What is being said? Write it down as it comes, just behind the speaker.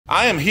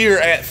I am here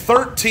at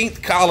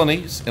 13th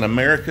Colonies in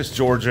Americus,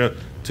 Georgia,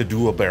 to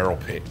do a barrel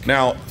pick.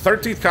 Now,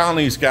 13th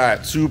Colonies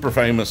got super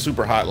famous,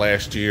 super hot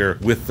last year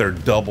with their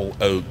double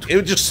oak.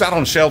 It just sat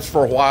on shelves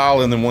for a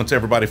while, and then once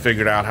everybody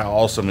figured out how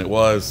awesome it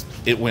was,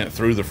 it went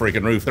through the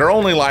freaking roof. They're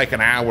only like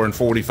an hour and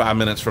 45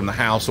 minutes from the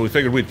house, so we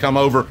figured we'd come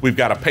over. We've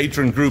got a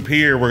patron group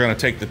here. We're gonna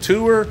take the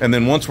tour, and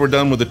then once we're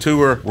done with the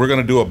tour, we're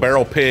gonna do a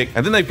barrel pick.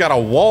 And then they've got a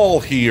wall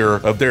here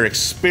of their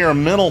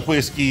experimental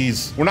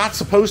whiskeys. We're not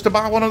supposed to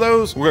buy one of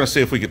those. We're gonna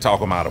see if we could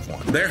talk them out of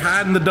one. They're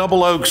hiding the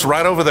double oaks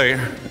right over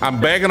there. I'm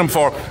begging them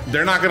for.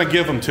 They're not going to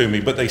give them to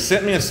me, but they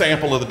sent me a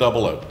sample of the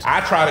double oak. I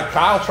tried it.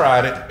 Kyle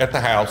tried it at the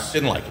house.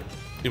 Didn't like it.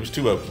 It was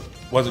too oaky.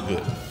 Wasn't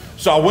good.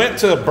 So I went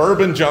to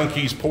Bourbon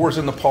Junkies Pours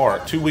in the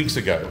Park 2 weeks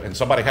ago, and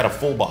somebody had a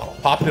full bottle.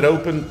 Popped it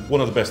open.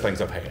 One of the best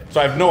things I've had.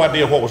 So I have no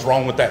idea what was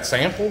wrong with that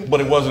sample,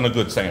 but it wasn't a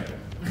good sample.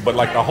 But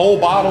like the whole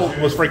bottle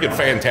was freaking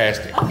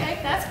fantastic. Okay,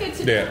 that's good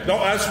to know. Yeah, no,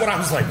 that's what I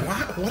was like,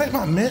 what am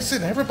I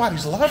missing?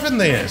 Everybody's loving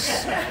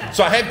this.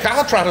 So I had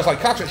Kyle try it. I was like,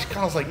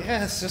 Kyle was like,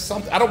 yeah, it's just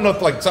something. I don't know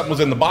if like something was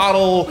in the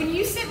bottle. When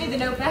you sent me the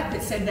note back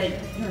that said that,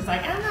 he was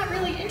like, I'm not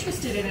really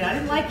interested in it. I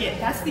didn't like it.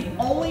 That's the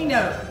only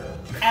note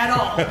at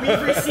all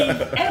we've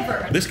received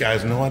ever. This guy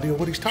has no idea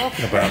what he's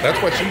talking about. That's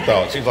what she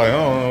thought. She's like,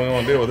 oh, I don't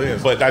want to deal with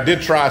this. But I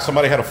did try.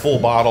 Somebody had a full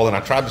bottle, and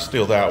I tried to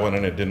steal that one,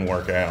 and it didn't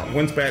work out.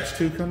 When's batch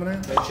 2 coming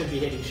out? It should be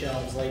hitting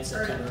shelves late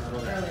September.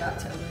 Early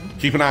October.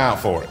 Keep an eye out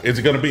for it. Is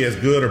it going to be as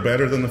good or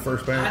better than the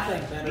first batch? I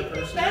think better,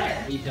 personally.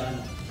 Better. We've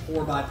done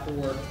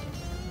 4x4.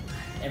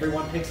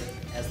 Everyone picks it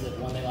as the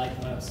one they like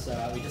most.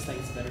 So we just think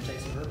it's a better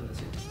taste of bourbon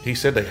this year. He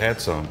said they had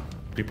some.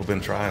 People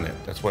been trying it.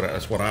 That's what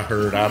I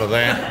heard out of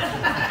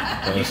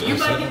that. You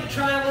might get to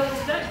try one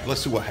today.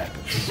 Let's see what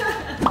happens.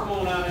 Come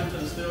on out into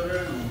the still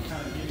room and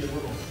kind of give you a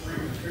little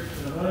free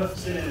description of us.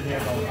 Sit in here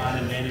all fine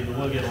and dandy, but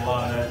we'll get a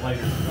lot of that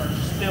later. Our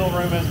still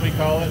room, as we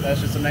call it, that's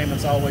just a name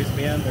that's always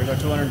been. There's our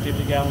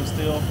 250-gallon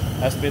still.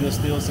 That's been the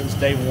still since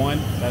day one.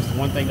 That's the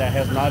one thing that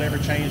has not ever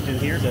changed in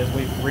here. As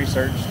we've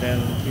researched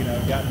and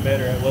gotten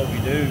better at what we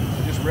do,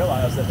 we just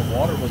realized that the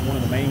water was one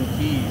of the main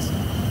keys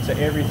to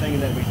everything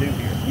that we do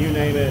here. You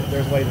name it,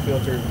 there's a way to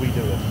filter it, we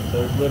do it. So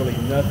there's literally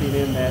nothing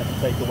in that to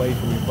take away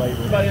from your flavor.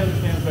 Everybody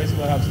understands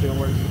basically how it still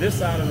works. This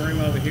side of the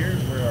room over here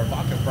is where our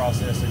vodka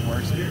processing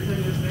works. Everything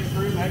in this next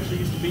room actually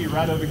used to be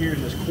right over here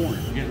in this corner.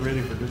 We're getting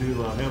ready to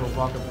do handle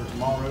vodka for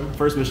tomorrow.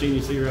 First machine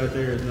you see right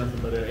there is nothing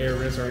but an air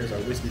rinser. It's our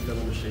whiskey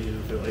filling machine.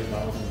 It'll fill 8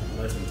 bottles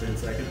in less than 10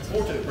 seconds.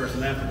 Fortunate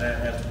person after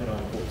that has to put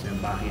on 14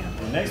 by hand.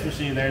 The next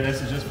machine there,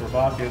 this is just for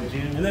vodka and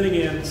gin. And then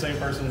again, the same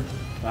person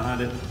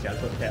behind it, got to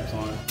put the caps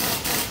on it.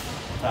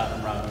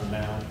 Tighten them right on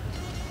down.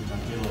 We're going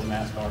to get a little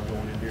NASCAR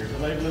going in here. The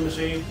labeling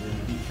machine, and then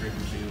the heat shrink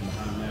machine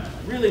behind that.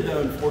 Really,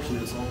 the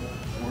unfortunate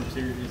works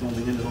here is on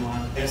the end of the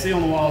line. You see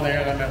on the wall there,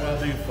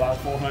 I do about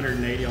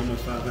 480,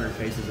 almost 500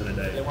 cases in a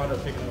day. They wind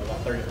up picking up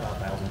about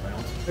 35,000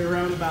 pounds. We're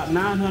around about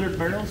 900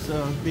 barrels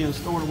being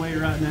stored away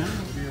right now.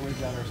 Here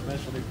we've got our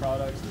specialty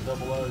products, the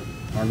double oak,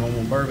 our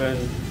normal bourbon,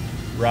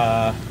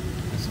 rye,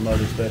 and some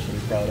other specialty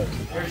products.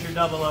 Here's your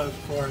double oak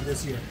for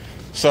this year.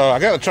 So I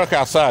got the truck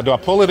outside. Do I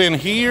pull it in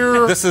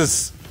here? This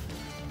is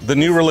the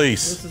new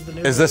release. This is the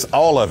new Is this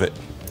all of it?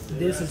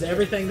 This is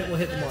everything that will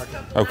hit the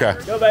market. Okay.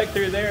 Go back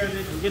through there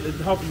and get to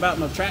talking about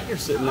my tractor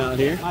sitting out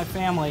here. My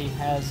family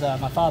has,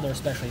 my father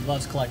especially,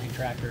 loves collecting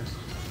tractors.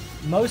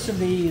 Most of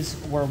these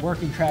were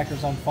working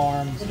tractors on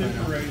farms. We'll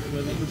do parades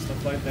with them and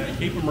stuff like that.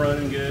 Keep them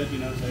running good,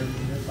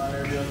 so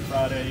every other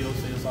Friday you'll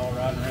see us all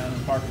riding around in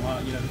the parking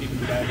lot, keeping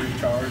the battery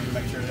charged and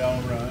make sure they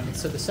all run.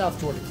 So the South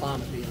Georgia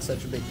climate being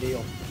such a big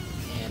deal,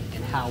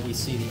 and how we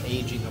see the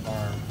aging of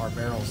our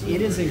barrels.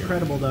 It is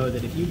incredible though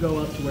that if you go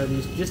up to where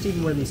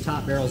even where these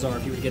top barrels are,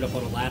 if you were to get up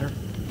on a ladder,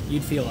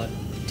 you'd feel a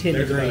 10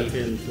 There's degree, about a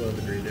 10, 12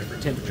 degree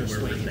difference temperature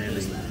where we're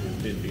swing.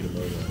 standing 10 feet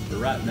above us.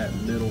 We're right in that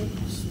middle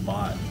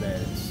spot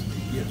that it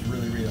gets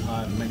really, really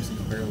hot and makes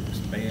the barrel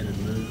expand and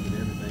move and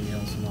everything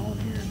else and all in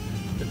here.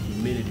 The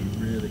humidity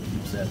really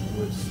keeps that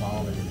wood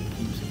solid and it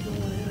keeps it going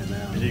in and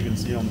out. As you can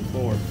see on the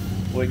floor,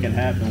 what can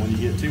happen when you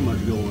get too much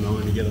going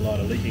on, you get a lot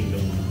of leaking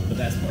going on. But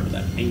that's part of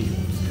that paint.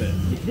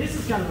 This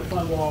is kind of a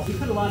fun wall. We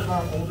put a lot of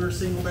our older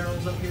single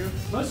barrels up here.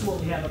 Most of what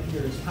we have up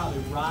here is probably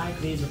rye.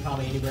 These are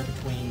probably anywhere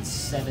between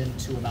 7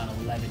 to about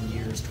 11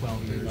 years,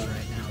 12 years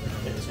right now.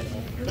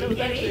 But we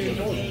can't age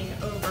anything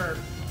over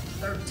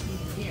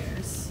 13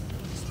 years.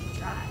 Just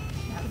dry,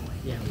 haven't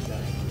we? Yeah, we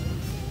got it.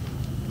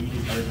 We do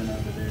bourbon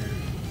over there,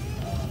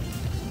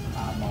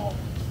 high malt,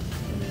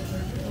 and then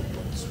there's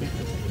a sweet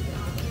potato.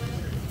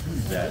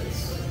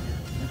 That's,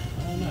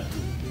 I don't know.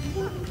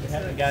 We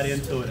haven't got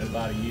into it in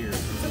about a year.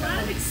 It's a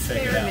lot of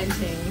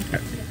experimenting.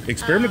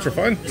 Experiments are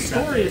fun. The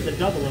story of the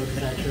double oak is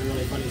actually a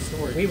really funny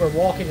story. We were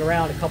walking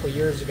around a couple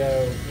years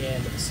ago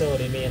in the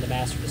facility, me and the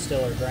master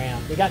distiller,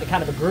 Graham. We got to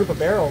kind of a group of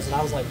barrels, and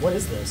I was like, what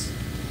is this?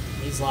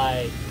 And he's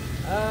like,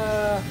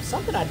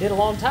 something I did a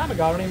long time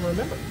ago. I don't even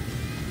remember.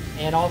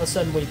 And all of a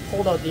sudden, we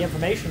pulled out the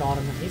information on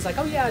them. And he's like,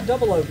 oh, yeah, I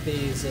double oaked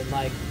these. And,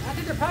 like, I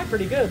think they're probably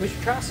pretty good. We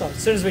should try some. As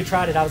soon as we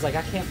tried it, I was like,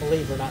 I can't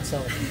believe we're not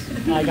selling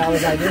these. Like, I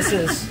was like, this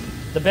is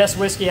the best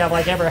whiskey I've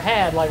like ever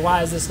had. Like,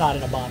 why is this not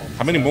in a bottle?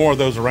 How many more of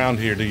those around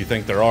here do you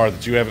think there are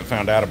that you haven't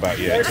found out about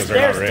yet? There's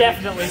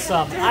definitely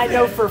some. I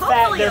know for a fact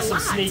Hopefully there's a some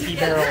lot. sneaky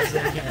barrels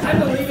in here. I'm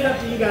gonna leave it up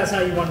to you guys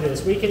how you want to do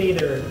this. We can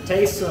either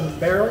taste some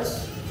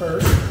barrels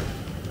first,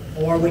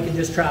 or we can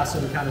just try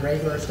some kind of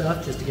regular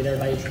stuff just to get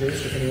everybody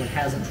introduced if anyone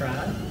hasn't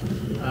tried.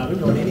 We can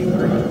go in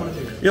anywhere you want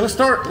to do it. Yeah, let's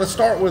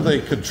start with a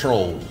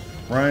control,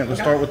 right?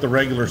 Let's start with the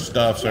regular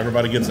stuff so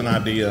everybody gets an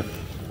idea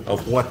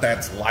of what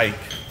that's like,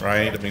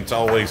 right? I mean, it's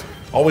always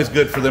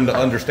good for them to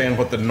understand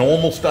what the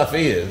normal stuff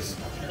is,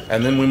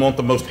 and then we want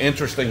the most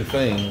interesting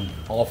thing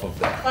off of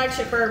that.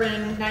 Flagship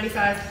bourbon,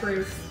 95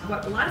 proof.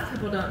 What a lot of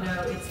people don't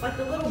know, it's like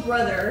the little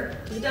brother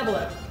to the double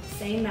oak.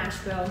 Same mash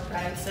bill,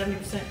 right?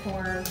 70%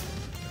 corn,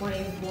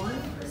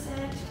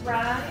 21%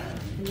 rye,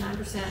 and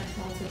 9%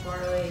 malted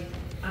barley.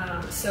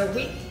 So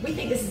we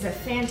think this is a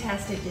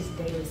fantastic just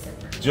daily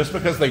sipper. Just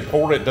because they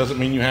poured it doesn't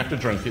mean you have to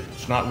drink it.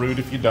 It's not rude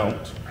if you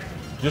don't.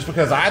 Just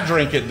because I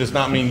drink it does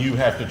not mean you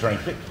have to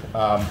drink it.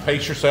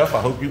 Pace yourself.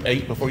 I hope you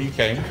ate before you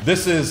came.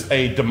 This is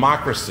a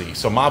democracy,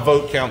 so my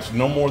vote counts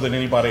no more than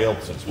anybody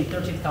else's. In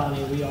 13th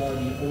Colony, we are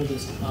the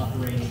oldest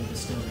operating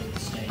distillery in the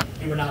state.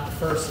 We were not the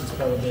first since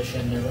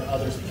Prohibition. There were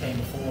others that came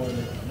before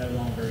that no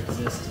longer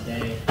exist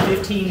today.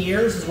 15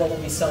 years is what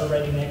we'll be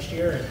celebrating next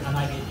year, and I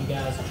might get you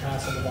guys to try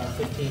some of our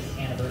 15th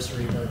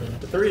anniversary bourbon.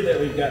 The three that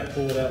we've got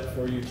pulled out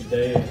for you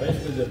today is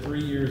basically the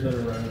 3 years in a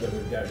row that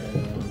we've got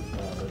going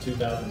on. The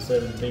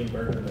 2017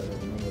 bourbon that we're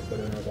going to put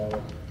in our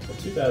bottle, the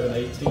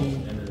 2018,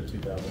 and then the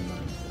 2009.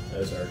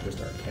 Those are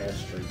just our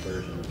cast strength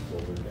version of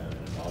what we've got in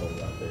a bottle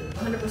right there.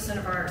 100%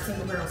 of our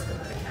single barrels come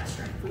out of cast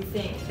strength. We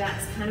think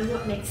that's kind of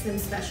what makes them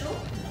special,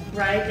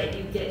 right? That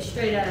you get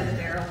straight out of the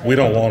barrel. We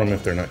don't want them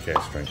if they're not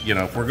cast strength. You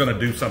know, if we're going to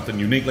do something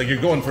unique, like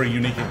you're going for a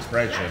unique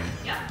expression,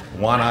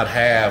 why not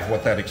have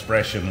what that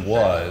expression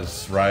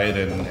was, right,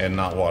 and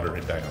not water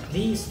it down?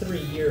 These 3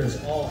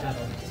 years all have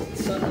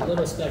something a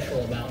little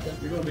special about them.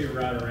 You're going to be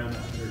right around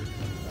that 100.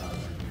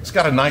 It's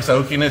got a nice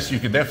oakiness. You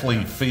can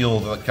definitely feel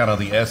the kind of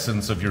the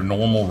essence of your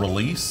normal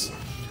release.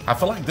 I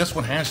feel like this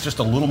one has just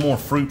a little more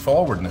fruit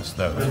forwardness,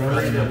 though. The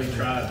first that we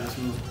tried, this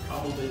one's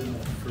probably the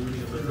most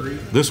fruity of the three.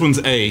 This one's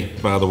A,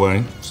 by the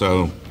way.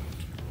 So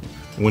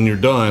when you're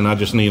done, I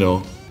just need a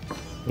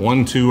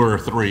 1, 2, or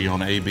 3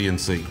 on A, B, and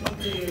C. We'll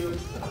do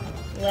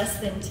less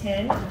than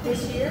 10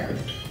 this year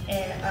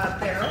and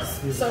barrels.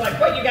 So like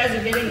what you guys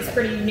are getting is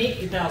pretty unique.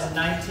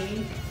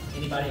 2019. If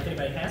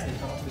anybody has any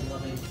thoughts, we'd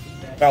love any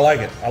feedback. I like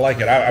it. I like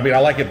it. I mean, I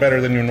like it better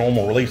than your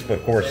normal release, but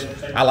of course,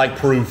 I like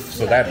proof,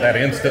 so that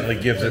instantly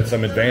gives it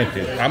some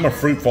advantage. I'm a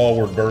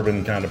fruit-forward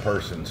bourbon kind of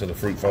person, so the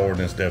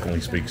fruit-forwardness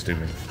definitely speaks to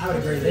me. I would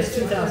agree. This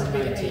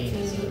 2019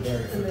 is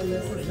very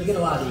fruit. You get a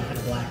lot of the kind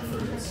of black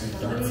fruits,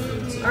 dark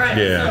fruits. All right,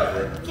 Yeah.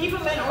 so keep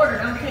them in order.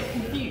 Don't get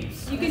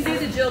confused. You can do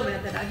the Jill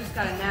method. I just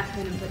got a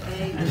napkin and put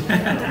egg.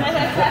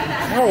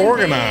 How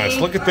organized.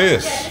 Look at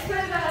this. Yeah, just put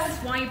it on.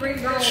 Why you bring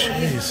girls with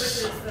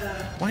Jeez.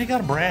 Why you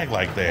gotta brag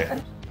like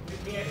that?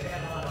 We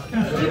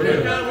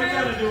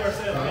gotta do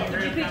ourselves.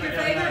 Did you pick your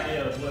favorite?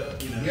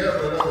 Yeah,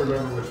 but I don't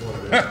remember which one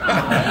it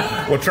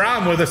is. Well, try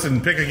them with us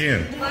and pick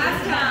again.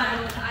 Last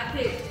time I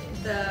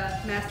picked the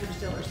Master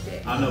Distiller's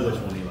pick. I know which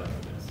one he likes.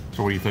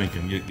 So what are you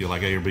thinking? You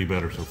like A or B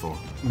better so far?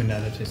 I mean,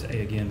 I'd taste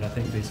A again, but I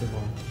think B so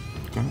far.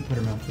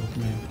 Better mouthfeel for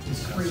me.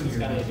 Cream's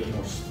got a bit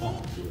more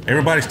spunk.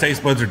 Everybody's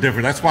taste buds are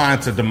different. That's why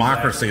it's a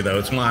democracy, though.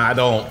 It's why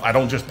I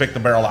don't just pick the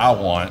barrel I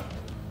want.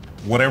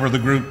 Whatever the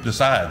group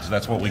decides,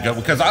 that's what we go.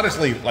 Because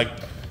honestly, like,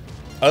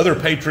 other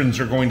patrons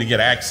are going to get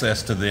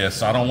access to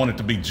this. I don't want it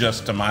to be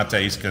just to my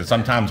taste, because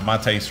sometimes my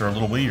tastes are a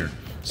little weird.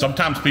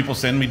 Sometimes people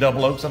send me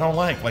double oaks I don't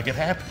like it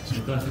happens. The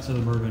classics of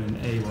the bourbon in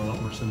A were a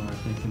lot more similar, I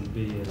think, than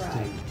B is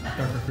to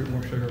darker fruit,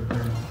 more sugar,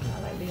 better mouthfeel.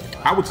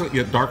 I would say,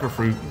 yeah, darker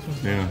fruit,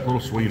 yeah, a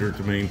little sweeter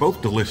to me.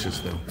 Both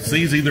delicious, though.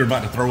 C's either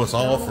about to throw us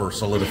off or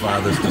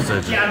solidify this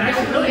decision. Yeah, I'm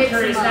actually really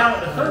curious now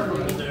what the third one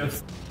will do.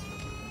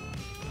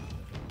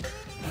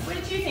 What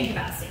did you think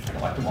about C? I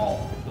like them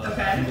all. But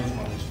Okay. Those are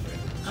my least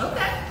favorites.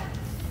 Okay.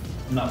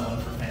 I'm not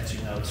one for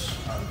fancy notes.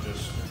 I'm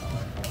just,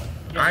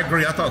 I like. I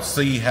agree. I thought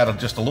C had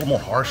just a little more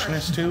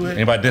harshness to it.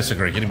 Anybody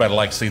disagree? Anybody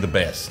like C the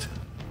best?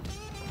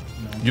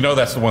 You know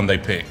that's the one they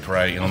picked,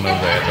 right? You don't know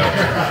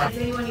that,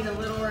 Does anyone need a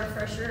little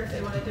refresher if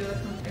they want to do a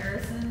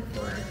comparison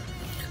for? don't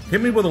you?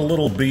 Hit me with a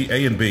little B,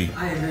 A and B.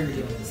 I agree with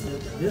you.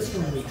 This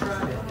one we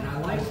tried it, and I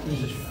like the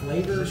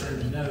flavors or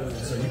the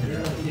nose. So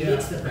it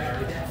gets the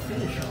back, that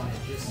finish on it.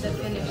 Just The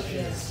finish,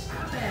 yes.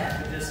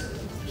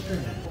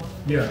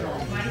 Yeah.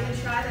 Might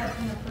even try to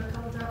put a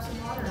couple drops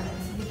of water in it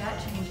and see if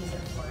that changes it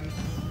for you.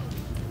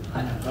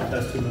 I know. Like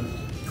that's too much.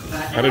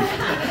 I didn't,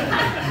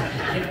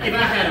 If I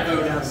had a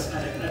vote,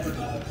 that's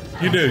about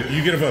it. you do.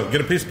 You get a vote.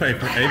 Get a piece of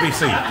paper. A, B,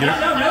 C. Get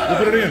it. We'll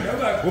put it in.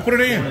 We'll put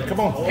it in. Come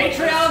on.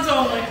 Patreons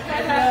only.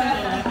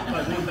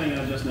 Like one thing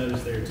I just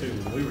noticed there too,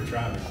 when we were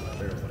trying these out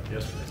there, like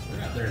yesterday,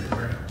 we're out there in the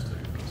warehouse too.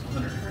 It's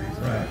 100 degrees.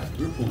 Right.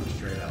 We were pulling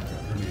straight out there.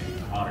 I mean,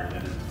 hotter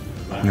than it.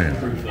 Like Yeah. the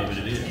proof of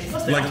it is.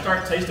 Like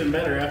start tasting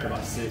better after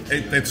about 6.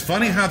 It's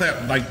funny how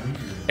that, like,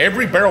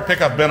 Every barrel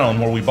pick I've been on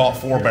where we bought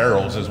 4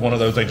 barrels is one of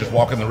those they just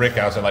walk in the rick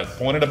house and like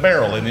point at a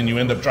barrel, and then you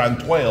end up trying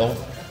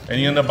 12.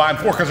 And you end up buying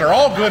 4 because they're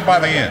all good by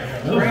the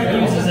end.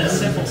 Brad uses a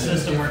simple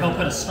system where he'll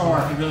put a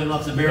star if he really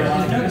loves a barrel.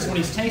 I've noticed when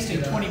he's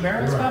tasting 20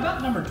 barrels, by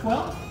about number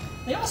 12,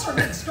 they all start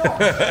getting stars.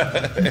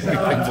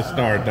 Everything's a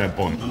star at that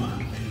point.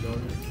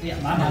 Yeah,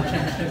 my mom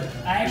changed too.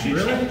 I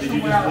actually changed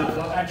from where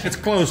I It's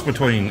close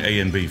between A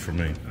and B for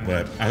me,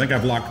 but I think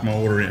I've locked my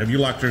order in. Have you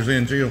locked yours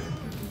in, Jill?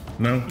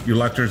 No? You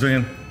locked yours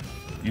in?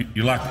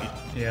 You locked it?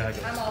 Yeah, I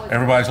guess.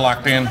 Everybody's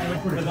locked in?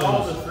 With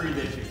all the 3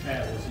 that you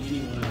had, was any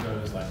one of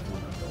those like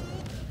one of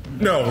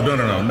those? No.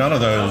 None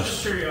of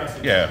those.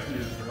 Yeah.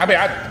 I mean,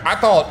 I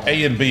thought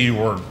A and B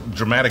were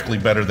dramatically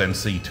better than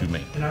C to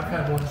me. And I've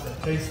had ones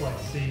that taste like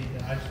C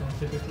that I just don't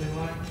typically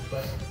like,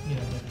 but, you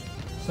know,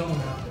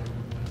 someone out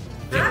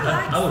there.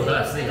 I would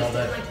like C all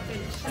day.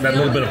 That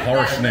little bit of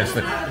harshness.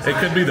 It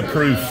could be the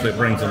proof that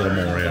brings a little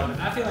more, yeah.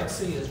 I feel like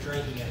C is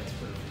drinking at its proof.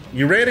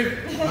 You ready?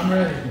 I'm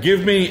ready.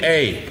 Give me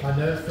A. My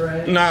notes for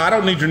A? No, I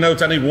don't need your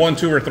notes. I need 1,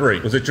 2, or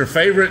 3. Was it your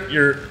favorite,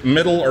 your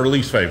middle, or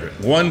least favorite?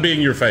 1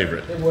 being your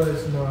favorite. It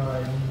was my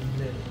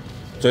middle.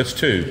 So it's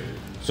 2.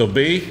 So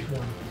B,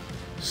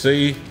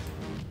 C.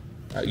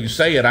 You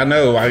say it. I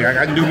know.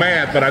 I can do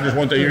math, but I just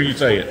want to hear you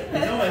say it.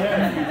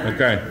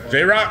 Okay.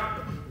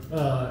 J-Rock?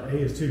 A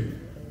is 2.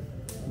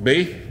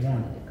 B?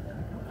 1.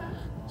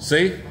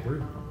 C?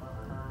 3.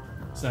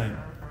 Same.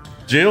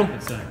 Jill?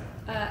 Same.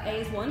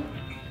 A is 1.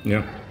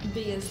 Yeah.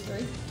 B is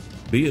 3.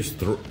 B is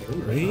 3.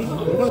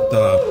 What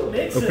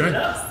the?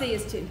 Okay. C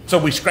is 2. So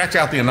we scratch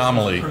out the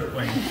anomaly. 2,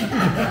 1,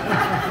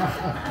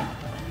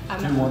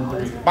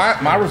 3.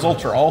 My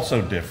results are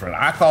also different.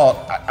 I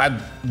thought I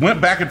went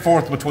back and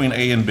forth between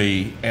A and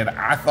B, and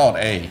I thought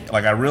A.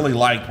 Like I really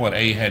liked what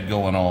A had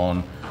going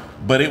on,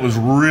 but it was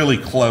really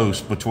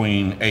close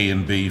between A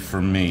and B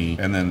for me.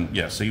 And then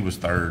yes, C was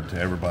 3rd to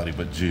everybody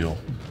but Jill.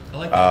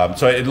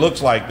 So it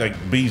looks like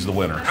B's the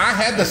winner. I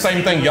had the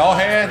same thing y'all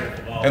had,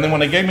 and then when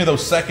they gave me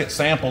those second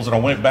samples and I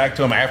went back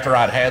to them after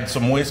I'd had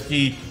some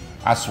whiskey,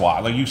 I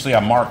swapped. Like you see, I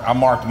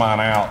marked mine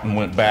out and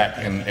went back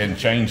and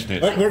changed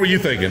it. What were you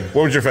thinking?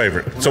 What was your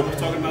favorite? So we're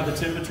talking about the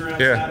temperature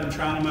outside and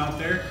trying them out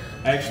there.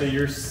 Actually,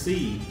 your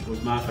C was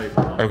my favorite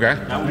one. Okay.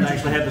 That one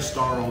actually had the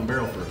star on the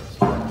barrel for us.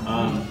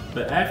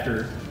 But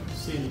after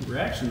seeing the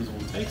reactions on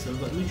taste, I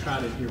was like, let me try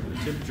it here. When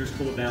the temperature's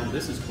cooled down,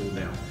 this is cooled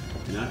down.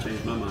 And I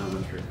changed my mind and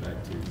went straight back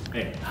to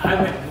A.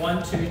 I went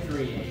 1, 2,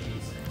 3 A's.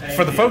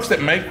 For the folks that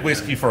make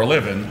whiskey for a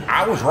living,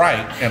 I was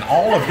right, and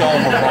all of y'all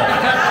were wrong.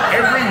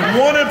 Every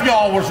one of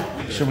y'all was.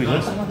 Should we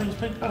listen to these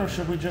people, or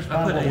should we just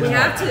buy what We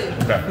have to.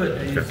 Okay. Put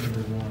A is number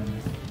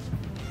 1.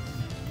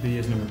 B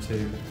is number 2. Is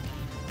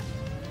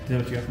that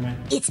what you got for me?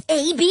 It's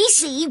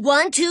ABC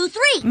 1, 2,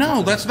 3.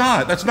 No, that's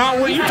not. That's not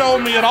what you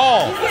told me at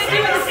all.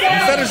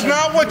 That is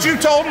not what you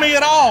told me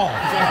at all.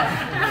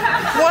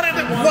 What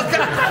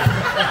kind?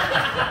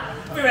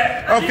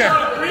 Okay.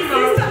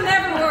 System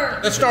never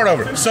works. Let's start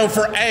over. So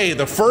for A,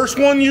 the first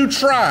one you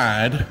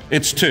tried,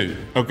 it's 2.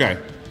 Okay.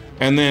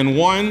 And then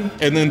 1,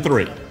 and then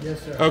 3.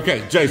 Yes, sir.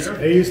 Okay, Jason.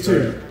 A is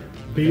 2.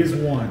 B is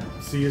 1.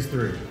 C is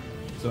 3.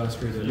 So I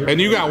screwed it.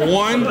 And you got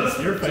 1.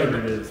 Your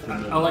favorite is?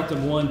 I liked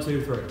them 1,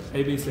 2, 3.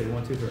 A, B, C.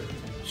 1, 2, 3.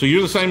 So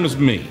you're the same as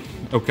me.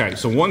 Okay,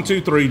 so 1, 2,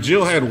 3.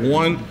 Jill had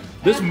 1.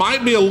 This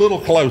might be a little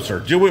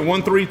closer. Jill went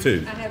 1, 3,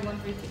 2. I had 1,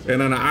 3, 2.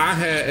 And then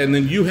and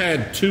then you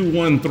had 2,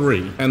 1,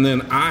 3. And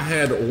then I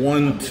had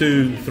 1,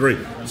 2, 3.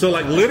 So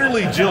like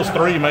literally Jill's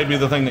 3 may be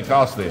the thing that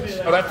cost this.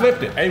 Oh, that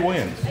flipped it. A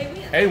wins.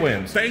 A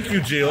wins. Thank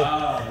you, Jill.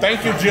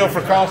 Thank you, Jill,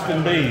 for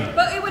costing B.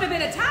 But it would have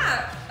been a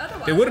tie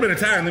otherwise. It would have been a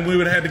tie, and then we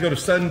would have had to go to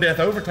sudden death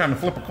overtime and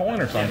flip a coin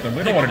or something.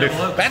 We don't want to do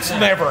that's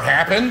never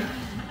happened.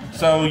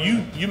 So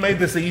you made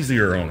this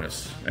easier on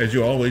us, as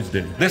you always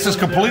do. This is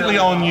completely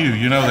on you.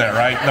 You know that,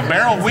 right? The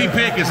barrel we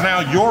pick is now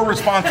your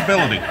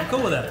responsibility. I'm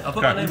cool with that. I'll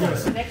put my name on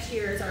it. Next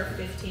year is our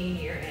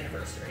 15-year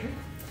anniversary.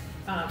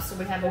 So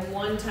we have a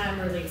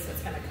one-time release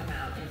that's going to come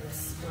out in the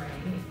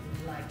spring.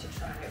 We'd like to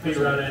try it. Be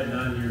right at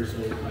 9 years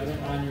old. I went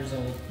 9 years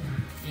old.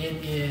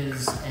 It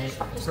is a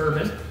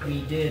bourbon.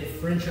 We did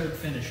French oak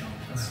finish on it.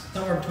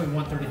 Somewhere between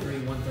 133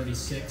 and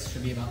 136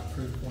 should be about the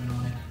proof point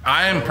on it.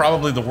 I am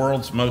probably the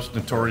world's most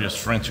notorious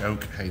French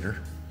oak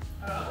hater.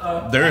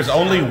 There is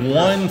only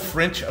one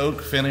French oak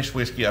finished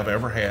whiskey I've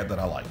ever had that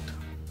I liked.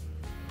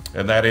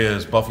 And that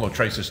is Buffalo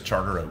Trace's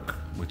Charter Oak,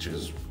 which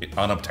is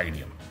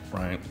unobtainium,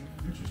 right?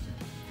 Interesting.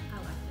 I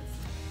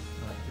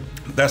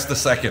like this. That's the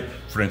second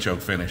French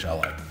oak finish I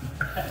like.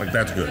 Like,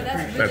 that's good.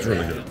 That's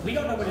really good. We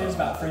don't know what it is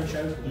about French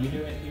oak when you do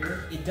it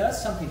here. It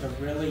does something to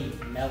really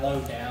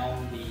mellow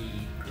down the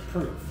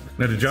proof.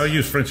 Now, did y'all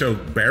use French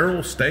oak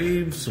barrel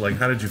staves? Like,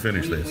 how did you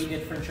finish this? We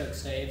did French oak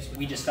staves.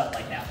 We just felt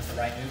like that was the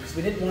right move because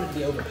we didn't want it to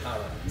be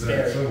overpowering.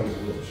 Someone's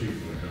a little cheap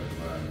when it comes to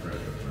buying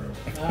French oak barrels.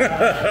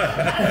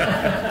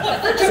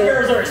 French oak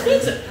barrels are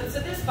expensive. So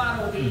this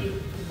bottle will be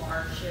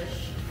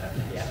March-ish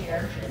of next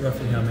year.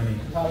 Roughly how many?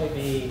 Probably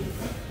be.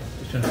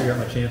 Just trying to figure out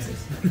my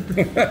chances.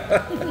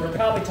 We're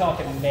probably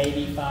talking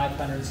maybe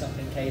 500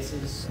 something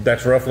cases.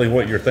 That's roughly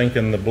what you're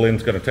thinking the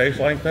blend's going to taste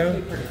like,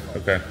 though?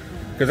 Okay.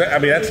 Because I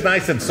mean, that's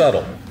nice and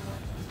subtle.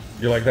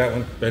 You like that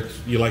one?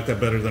 You like that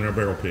better than our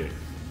barrel pick?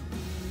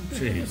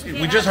 Jeez.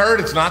 We just heard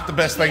it's not the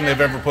best thing they've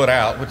ever put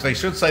out, which they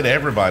should say to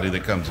everybody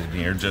that comes in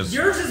here. Just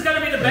yours is going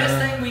to be the best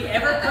thing we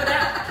ever put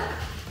out.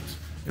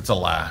 It's a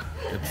lie.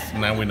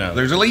 Now we know.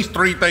 There's at least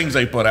 3 things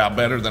they put out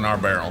better than our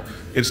barrel.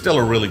 It's still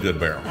a really good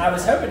barrel. I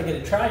was hoping to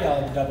get a try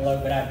y'all in double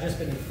oak, but I've just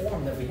been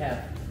informed that we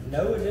have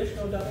no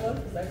additional double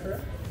oak. Is that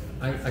correct?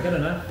 I got a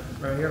knife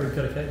right here. We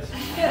cut a case.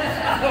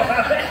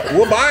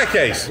 We'll buy a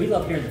case. We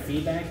love hearing the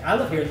feedback. I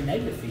love hearing the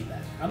negative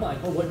feedback. I'm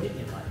like, well, what didn't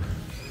you like?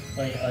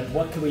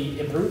 What can we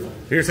improve on?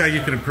 Here's how you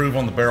can improve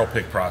on the barrel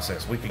pick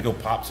process. We can go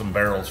pop some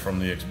barrels from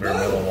the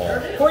experimental wall.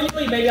 Before you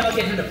leave, maybe I'll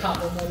get him to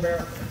pop one more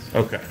barrel.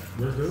 Okay.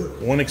 We'll do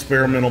it. 1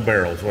 experimental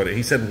barrel is what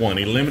he said. 1.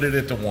 He limited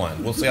it to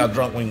 1. We'll see how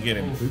drunk we can get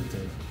him.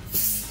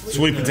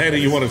 Sweet potato.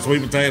 You want a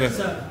sweet potato?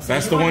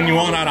 That's the one you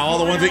want out of all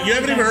the ones that you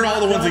haven't even heard all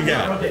the ones he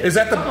got. Is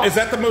that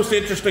the most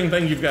interesting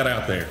thing you've got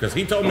out there? Because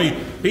he told me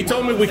we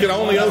could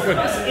only open.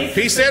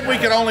 He said we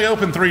could only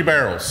open 3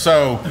 barrels.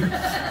 So.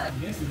 I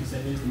guess you could say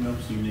it's the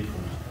most unique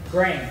one.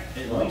 Graham,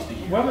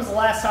 when was the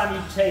last time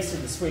you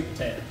tasted the sweet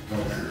potato?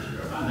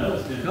 I know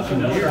it's been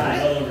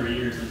well over a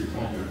year since it's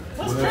been.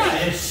 Let's try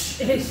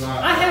it.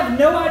 I have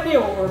no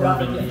idea what we're about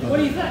to do. What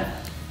do you think?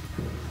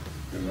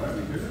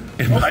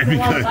 It might be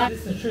good.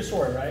 This is a true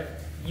story, right?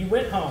 You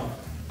went home,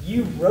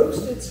 you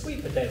roasted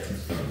sweet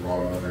potatoes. I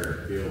brought them out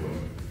there, peeled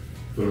them,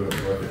 put them in a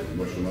bucket,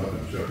 mushed them up,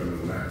 and shoved them in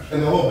the mash.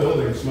 And the whole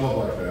building smelled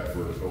like that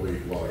for a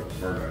week while it was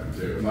fermenting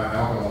too. My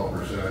alcohol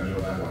percentage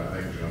on that one, I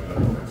think, jumped up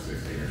to like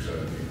 16 or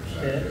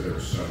 17% because there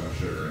was so much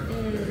sugar in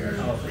it.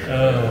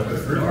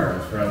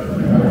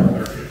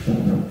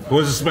 What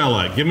does it smell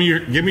like? Give me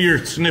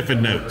your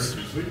sniffing notes.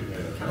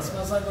 It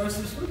smells like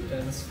roasted sweet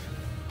potatoes.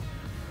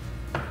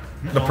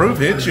 The proof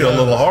hits you a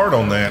little hard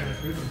on that. I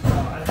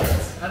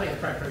think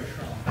it's probably pretty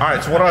strong. All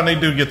right, so what do I need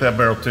to do to get that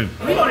barrel too?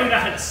 We don't even know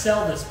how to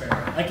sell this barrel.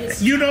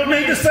 You don't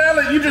need to sell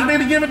it. You just need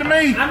to give it to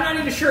me. I'm not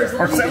even sure. It's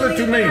Or sell it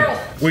to me.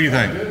 What do you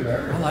think?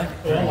 I like it.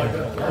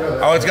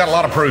 Oh, it's got a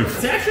lot of proof.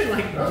 It's actually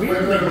like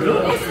weirdly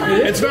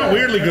good. It's not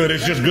weirdly good.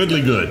 It's just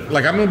goodly good.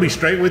 Like, I'm going to be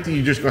straight with you.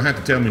 You're just going to have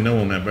to tell me no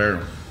on that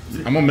barrel.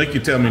 I'm going to make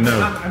you tell me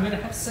no. I'm going to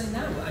have to say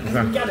no. I mean,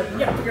 we gotta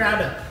figure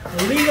out how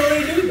to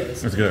legally do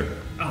this. That's good.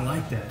 I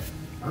like that.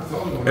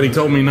 And he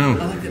told me no.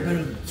 I like that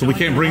better. So we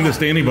can't bring this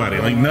to anybody.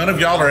 Like, none of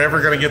y'all are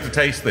ever going to get to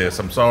taste this.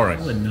 I'm sorry. I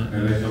would not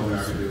know or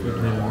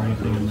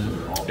anything in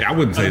that. Yeah, I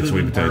wouldn't say it's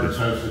sweet potatoes.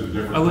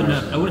 I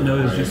wouldn't know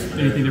it's just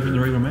anything different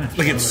than regular mash.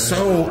 Like, it's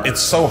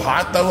so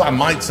hot though. I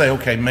might say,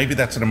 okay, maybe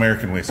that's an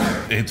American whiskey.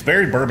 It's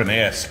very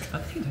bourbon-esque.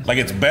 Like,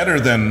 it's better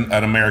than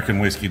an American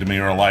whiskey to me,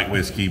 or a light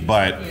whiskey,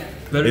 but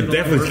it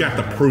definitely's got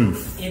the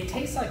proof. It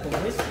tastes like a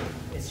whiskey.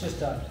 It's just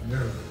a.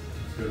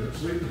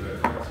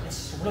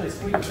 It's really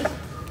sweet whiskey.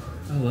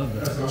 I love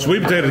that.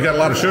 Sweet potato's got a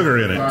lot of sugar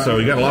in it, so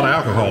you got a lot of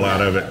alcohol out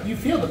of it. You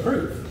feel the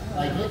proof.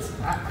 Like it's.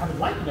 I would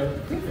like to know what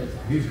the proof is.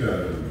 He's got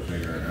a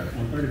machine right now.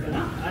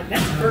 134.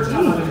 That's the first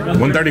time I've tried.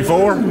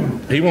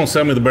 134? He won't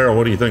sell me the barrel.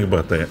 What do you think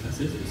about that?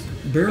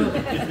 Barrel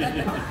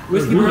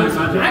whiskey barrels.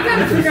 I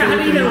gotta figure out how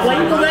to even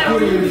label that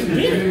when you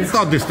get it. I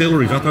thought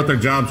distilleries. I thought their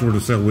jobs were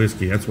to sell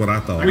whiskey. That's what I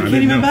thought. We can't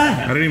even buy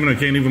it. I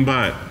can't even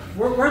buy it.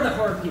 We're the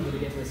hard people to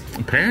get whiskey.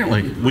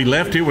 Apparently, we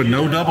left here with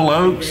no double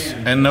oaks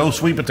and no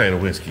sweet potato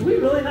whiskey. Do we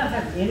really not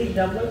have any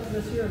double oaks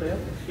this year, Dale?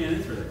 Yeah,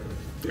 that's right.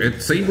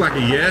 It seemed like a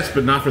yes,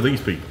 but not for these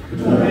people.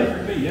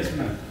 Yes or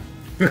no?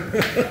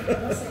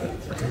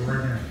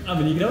 I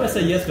mean, you can always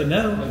say yes, but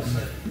no.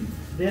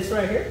 This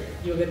right here,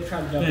 you'll get to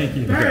try the double oak. Thank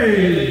you.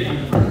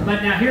 Hey.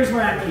 But now here's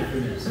where I keep for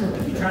this.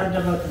 If you try the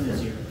double oak from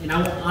this year, and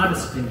I want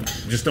honest opinion.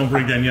 Just don't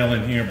bring Danielle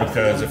in here,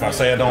 because if I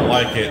say I don't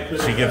like it,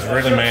 she gets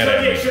really mad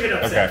at me.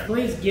 Okay.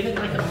 Please give it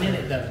like a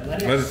minute though.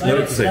 Let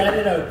it see. let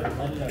it open.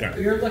 Let it open.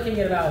 Okay. You're looking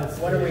at about,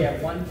 what are we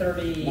at,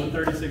 130?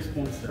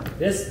 136.7.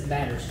 This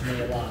matters to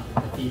me a lot,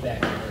 the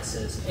feedback on this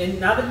is. And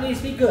not that it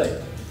needs to be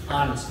good,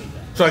 honest feedback.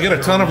 So I get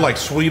a ton of like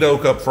sweet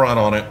oak up front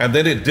on it, and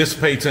then it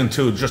dissipates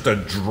into just a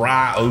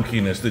dry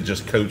oakiness that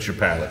just coats your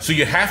palate. So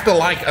you have to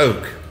like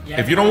oak. Yeah.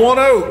 If you don't want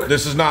oak,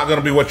 this is not going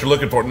to be what you're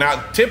looking for.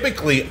 Now,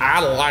 typically, I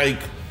like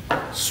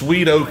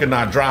sweet oak and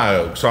not dry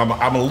oak. So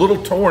I'm a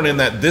little torn in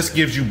that this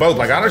gives you both.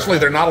 Like, honestly,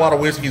 there are not a lot of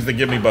whiskeys that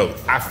give me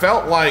both. I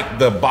felt like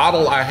the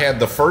bottle I had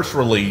the first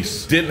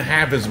release didn't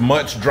have as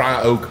much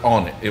dry oak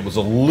on it. It was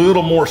a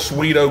little more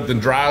sweet oak than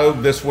dry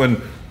oak. This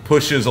one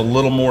pushes a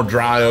little more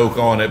dry oak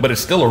on it, but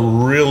it's still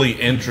a really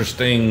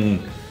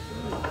interesting,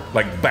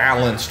 like,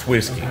 balanced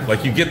whiskey.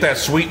 Like, you get that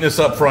sweetness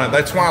up front.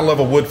 That's why I love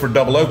a Woodford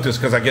Double Oak, just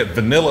because I get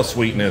vanilla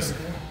sweetness.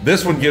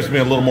 This one gives me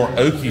a little more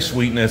oaky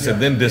sweetness and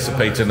then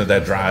dissipates into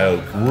that dry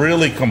oak.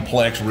 Really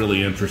complex,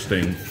 really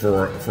interesting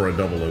for a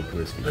double oak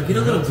whiskey. I get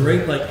a little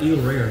grape like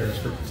Eagle Rare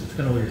does. It's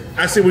kind of weird.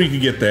 I see where you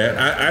could get that.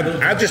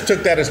 I just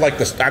took that as like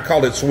I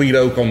called it sweet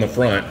oak on the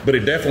front, but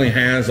it definitely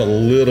has a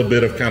little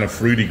bit of kind of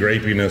fruity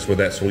grapiness with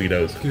that sweet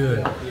oak. Good.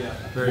 Yeah.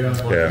 Very nice.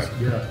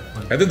 Yeah.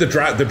 And then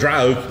the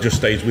dry oak just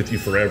stays with you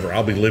forever.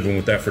 I'll be living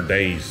with that for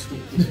days.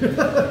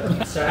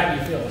 So how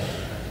do you feel?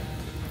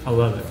 I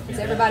love it. Does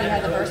everybody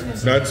have the first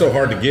one? No, it's so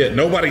hard to get.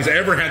 Nobody's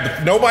ever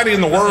had nobody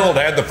in the world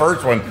had the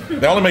first one.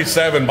 They only made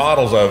 7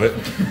 bottles of it.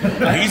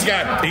 He's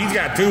got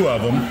 2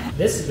 of them.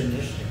 This has been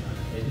interesting.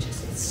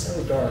 It's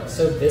so dark,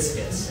 so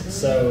viscous,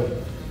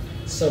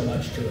 so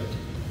much to it.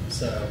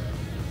 So,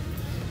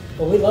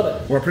 well, we love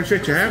it. Well, I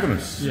appreciate you having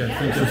us.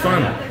 Yeah, It's been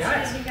fun.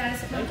 Guys, you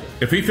guys,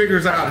 If he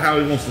figures out how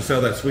he wants to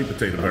sell that sweet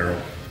potato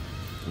barrel,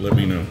 let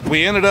me know.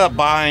 We ended up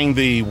buying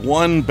the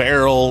 1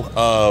 barrel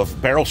of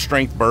barrel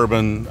strength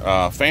bourbon.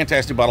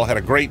 Fantastic bottle. Had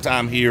a great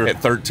time here at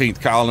 13th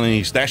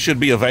Colonies. That should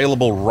be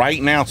available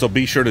right now, so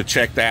be sure to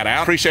check that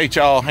out. Appreciate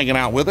y'all hanging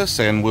out with us,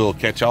 and we'll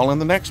catch y'all in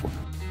the next one.